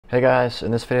Hey guys,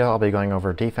 in this video I'll be going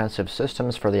over defensive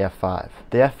systems for the F-5.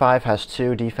 The F-5 has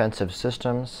two defensive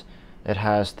systems. It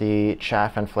has the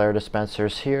chaff and flare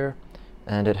dispensers here,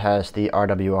 and it has the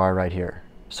RWR right here.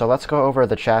 So let's go over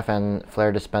the chaff and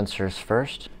flare dispensers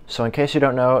first. So in case you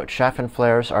don't know, chaff and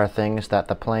flares are things that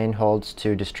the plane holds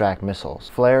to distract missiles.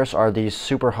 Flares are these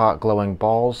super hot glowing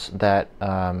balls that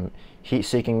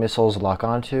heat-seeking missiles lock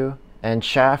onto. And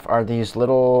chaff are these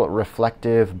little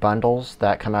reflective bundles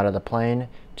that come out of the plane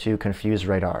to confuse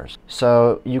radars.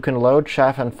 So you can load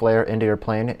chaff and flare into your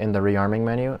plane in the rearming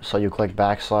menu. So you click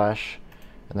backslash,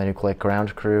 and then you click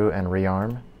ground crew and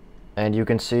rearm. And you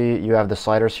can see you have the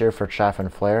sliders here for chaff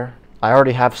and flare. I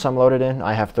already have some loaded in.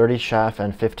 I have 30 chaff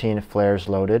and 15 flares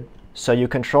loaded. So you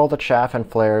control the chaff and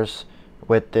flares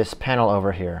with this panel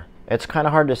over here. It's kind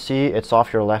of hard to see. It's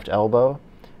off your left elbow.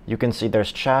 You can see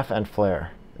there's chaff and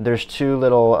flare. There's two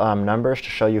little numbers to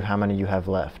show you how many you have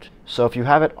left. So if you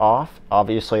have it off,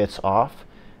 obviously it's off.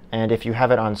 And if you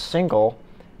have it on single,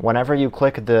 whenever you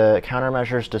click the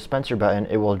countermeasures dispenser button,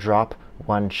 it will drop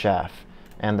one chaff.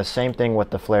 And the same thing with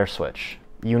the flare switch.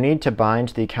 You need to bind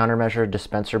the countermeasure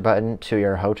dispenser button to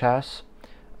your HOTAS.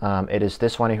 It is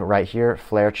this one right here,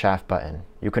 flare chaff button.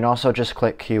 You can also just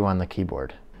click Q on the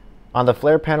keyboard. On the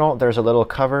flare panel, there's a little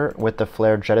cover with the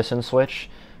flare jettison switch.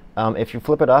 If you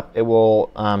flip it up, it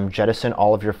will jettison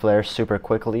all of your flares super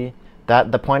quickly.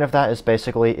 The point of that is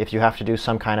basically if you have to do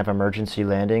some kind of emergency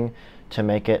landing to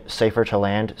make it safer to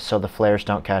land so the flares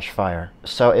don't catch fire.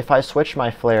 So if I switch my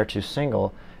flare to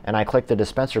single and I click the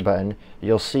dispenser button,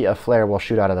 you'll see a flare will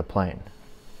shoot out of the plane.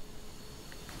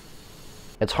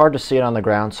 It's hard to see it on the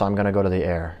ground, so I'm going to go to the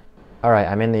air. Alright,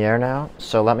 I'm in the air now,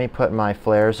 so let me put my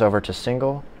flares over to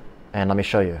single and let me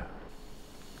show you.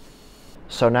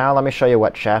 So now let me show you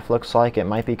what chaff looks like. It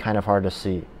might be kind of hard to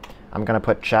see. I'm going to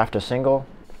put chaff to single.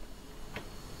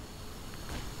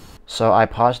 So I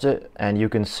paused it, and you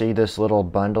can see this little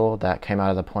bundle that came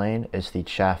out of the plane is the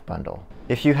chaff bundle.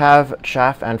 If you have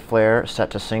chaff and flare set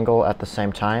to single at the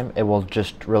same time, it will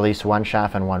just release one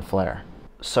chaff and one flare.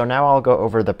 So now I'll go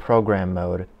over the program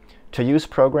mode. To use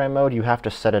program mode, you have to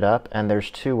set it up, and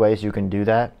there's two ways you can do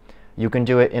that. You can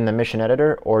do it in the mission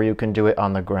editor, or you can do it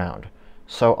on the ground.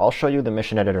 So I'll show you the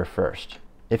mission editor first.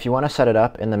 If you want to set it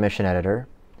up in the mission editor,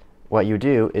 what you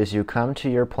do is you come to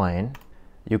your plane,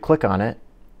 you click on it,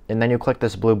 and then you click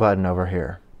this blue button over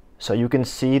here. So you can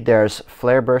see there's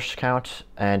flare burst count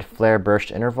and flare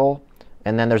burst interval,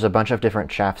 and then there's a bunch of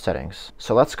different chaff settings.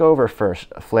 So let's go over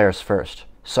flares first.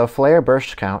 So flare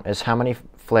burst count is how many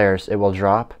flares it will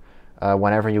drop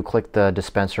whenever you click the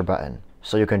dispenser button.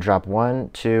 So you can drop 1,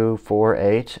 2, 4,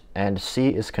 8, and C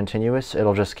is continuous.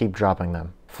 It'll just keep dropping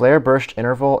them. Flare burst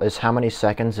interval is how many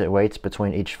seconds it waits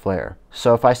between each flare.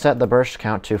 So if I set the burst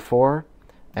count to 4,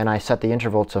 and I set the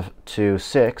interval to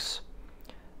 6,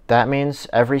 that means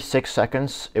every 6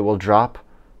 seconds it will drop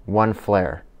one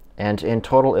flare. And in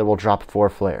total it will drop 4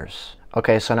 flares.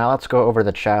 Okay, so now let's go over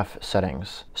the chaff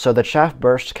settings. So the chaff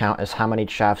burst count is how many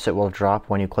chaffs it will drop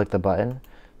when you click the button.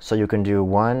 So you can do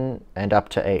 1 and up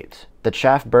to 8. The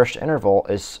chaff burst interval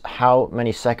is how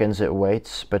many seconds it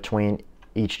waits between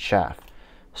each chaff.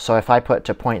 So if I put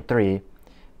to 0.3,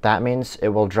 that means it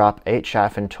will drop 8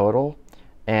 chaff in total,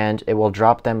 and it will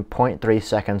drop them 0.3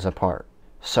 seconds apart.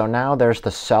 So now there's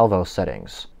the salvo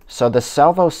settings. So the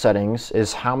salvo settings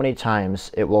is how many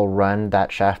times it will run that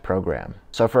chaff program.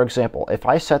 So for example, if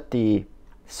I set the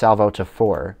salvo to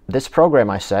 4, this program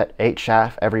I set, 8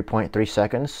 chaff every 0.3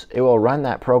 seconds, it will run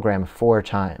that program 4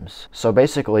 times. So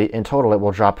basically, in total, it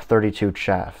will drop 32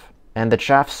 chaff. And the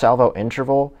chaff salvo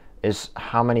interval is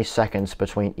how many seconds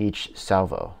between each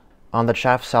salvo. On the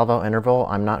chaff salvo interval,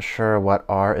 I'm not sure what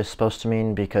R is supposed to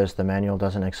mean because the manual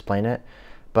doesn't explain it.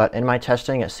 But in my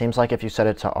testing, it seems like if you set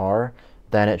it to R,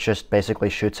 then it just basically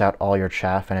shoots out all your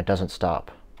chaff and it doesn't stop.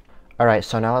 Alright,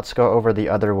 so now let's go over the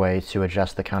other way to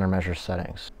adjust the countermeasure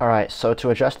settings. Alright, so to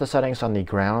adjust the settings on the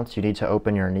ground, you need to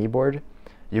open your kneeboard.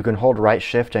 You can hold right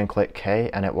shift and click K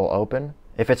and it will open.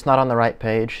 If it's not on the right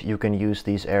page, you can use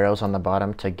these arrows on the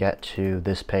bottom to get to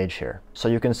this page here. So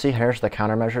you can see here's the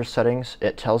countermeasure settings.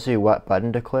 It tells you what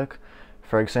button to click.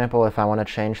 For example, if I want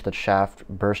to change the chaff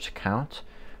burst count,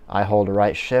 I hold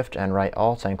right shift and right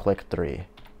alt and click 3.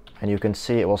 And you can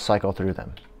see it will cycle through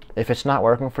them. If it's not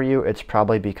working for you, it's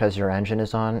probably because your engine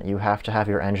is on. You have to have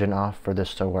your engine off for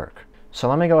this to work. So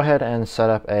let me go ahead and set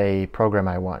up a program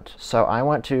I want. So I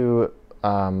want to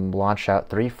launch out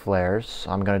 3 flares.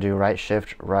 I'm going to do right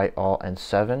shift, right alt, and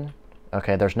 7.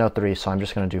 Okay, there's no 3, so I'm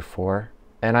just going to do 4.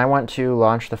 And I want to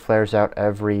launch the flares out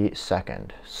every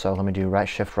second. So let me do right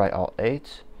shift, right alt,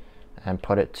 8, and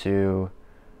put it to,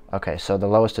 okay, so the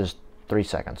lowest is 3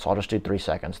 seconds. So I'll just do 3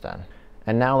 seconds then.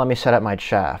 And now let me set up my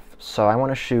chaff. So I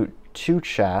want to shoot 2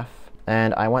 chaff,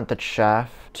 and I want the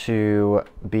chaff to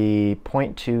be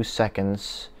 0.2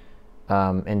 seconds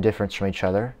in difference from each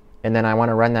other. And then I want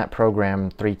to run that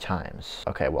program 3 times.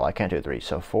 Okay, well I can't do 3,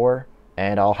 so 4.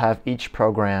 And I'll have each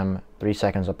program 3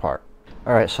 seconds apart.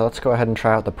 Alright, so let's go ahead and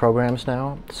try out the programs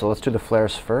now. So let's do the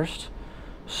flares first.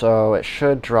 So it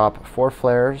should drop 4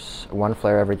 flares, 1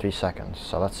 flare every 3 seconds.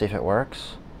 So let's see if it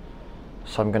works.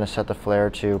 So I'm going to set the flare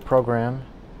to program.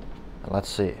 And let's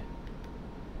see.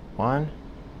 1,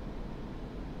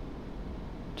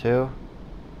 2,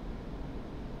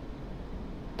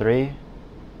 3,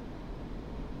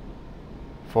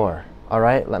 4.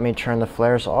 Alright, let me turn the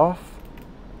flares off.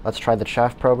 Let's try the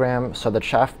chaff program. So the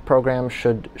chaff program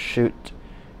should shoot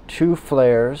 2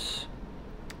 flares,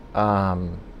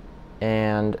 and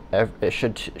it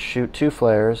should shoot 2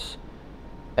 flares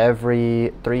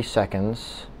every 3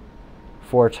 seconds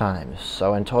 4 times.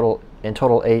 So in total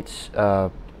 8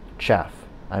 chaff,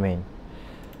 I mean.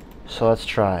 So let's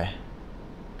try.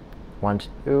 1,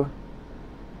 2,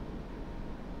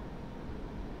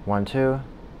 1, 2,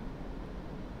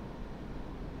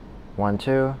 1,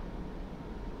 2,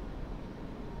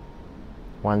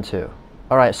 1, 2.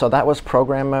 Alright, so that was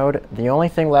program mode. The only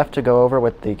thing left to go over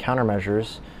with the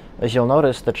countermeasures is you'll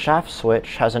notice the chaff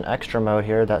switch has an extra mode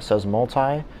here that says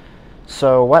multi.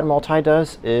 So what multi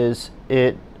does is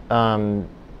it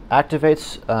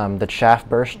activates the chaff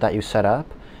burst that you set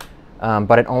up,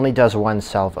 but it only does 1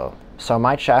 salvo. So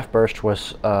my chaff burst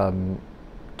was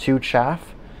 2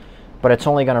 chaff, but it's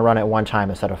only going to run it 1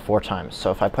 time instead of 4 times.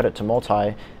 So if I put it to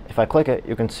multi, if I click it,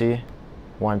 you can see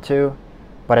 1, 2,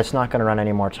 but it's not going to run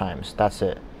any more times. That's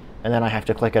it. And then I have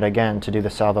to click it again to do the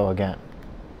salvo again.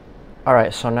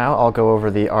 Alright, so now I'll go over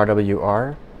the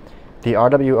RWR. The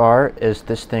RWR is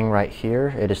this thing right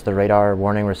here. It is the radar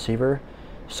warning receiver.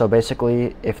 So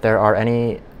basically, if there are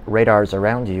any radars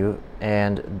around you,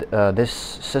 and this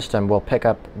system will pick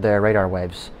up their radar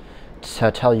waves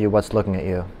to tell you what's looking at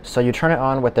you. So you turn it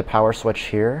on with the power switch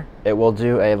here. It will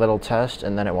do a little test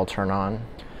and then it will turn on.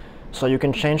 So you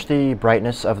can change the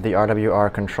brightness of the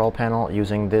RWR control panel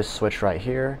using this switch right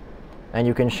here, and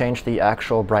you can change the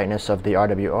actual brightness of the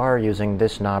RWR using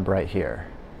this knob right here.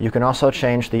 You can also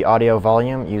change the audio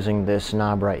volume using this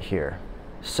knob right here.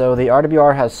 So the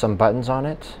RWR has some buttons on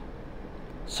it.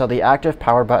 So the active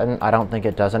power button, I don't think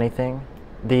it does anything.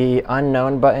 The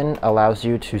unknown button allows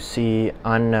you to see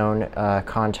unknown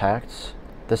contacts.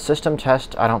 The system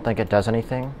test, I don't think it does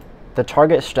anything. The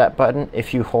target step button,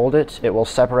 if you hold it, it will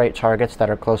separate targets that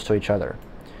are close to each other.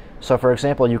 So for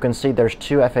example, you can see there's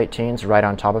 2 F-18s right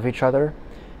on top of each other,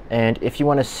 and if you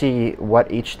want to see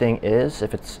what each thing is,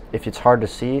 if it's hard to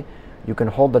see, you can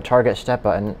hold the target step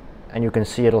button and you can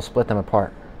see it'll split them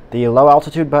apart. The low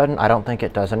altitude button, I don't think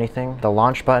it does anything. The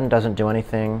launch button doesn't do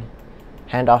anything.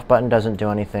 Handoff button doesn't do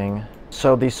anything.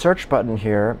 So the search button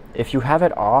here, if you have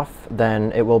it off,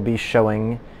 then it will be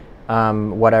showing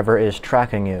whatever is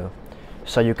tracking you.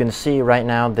 So you can see right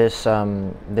now this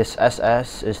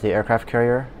SS is the aircraft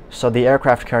carrier. So the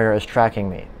aircraft carrier is tracking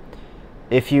me.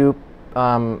 If you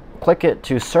click it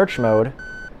to search mode,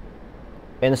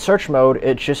 in search mode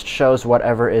it just shows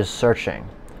whatever is searching.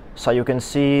 So you can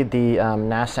see the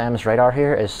NASAMS radar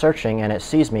here is searching and it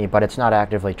sees me, but it's not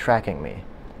actively tracking me.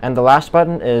 And the last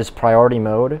button is priority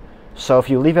mode. So if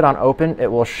you leave it on open,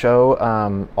 it will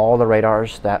show all the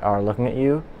radars that are looking at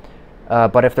you.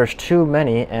 But if there's too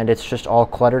many and it's just all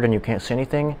cluttered and you can't see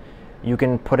anything, you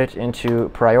can put it into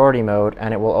priority mode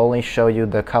and it will only show you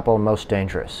the couple most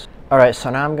dangerous. Alright, so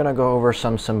now I'm going to go over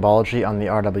some symbology on the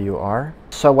RWR.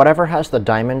 So whatever has the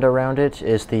diamond around it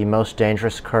is the most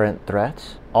dangerous current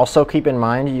threat. Also keep in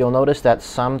mind, you'll notice that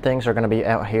some things are going to be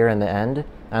out here in the end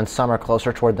and some are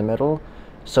closer toward the middle.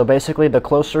 So basically, the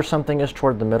closer something is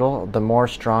toward the middle, the more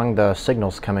strong the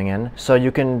signal's coming in. So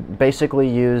you can basically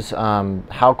use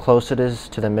how close it is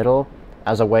to the middle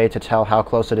as a way to tell how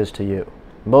close it is to you.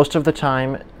 Most of the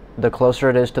time, the closer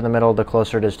it is to the middle, the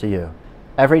closer it is to you.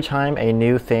 Every time a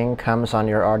new thing comes on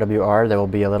your RWR, there will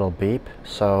be a little beep.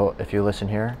 So if you listen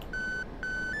here.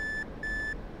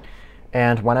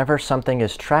 And whenever something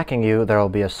is tracking you, there will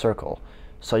be a circle.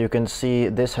 So you can see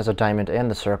this has a diamond in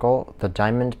the circle, the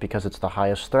diamond because it's the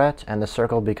highest threat, and the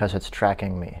circle because it's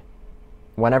tracking me.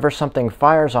 Whenever something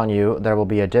fires on you, there will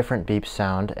be a different beep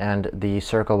sound and the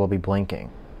circle will be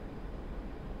blinking.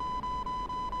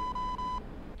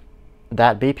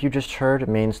 That beep you just heard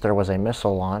means there was a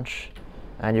missile launch,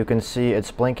 and you can see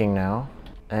it's blinking now,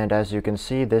 and as you can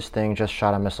see, this thing just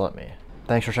shot a missile at me.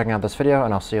 Thanks for checking out this video,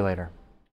 and I'll see you later.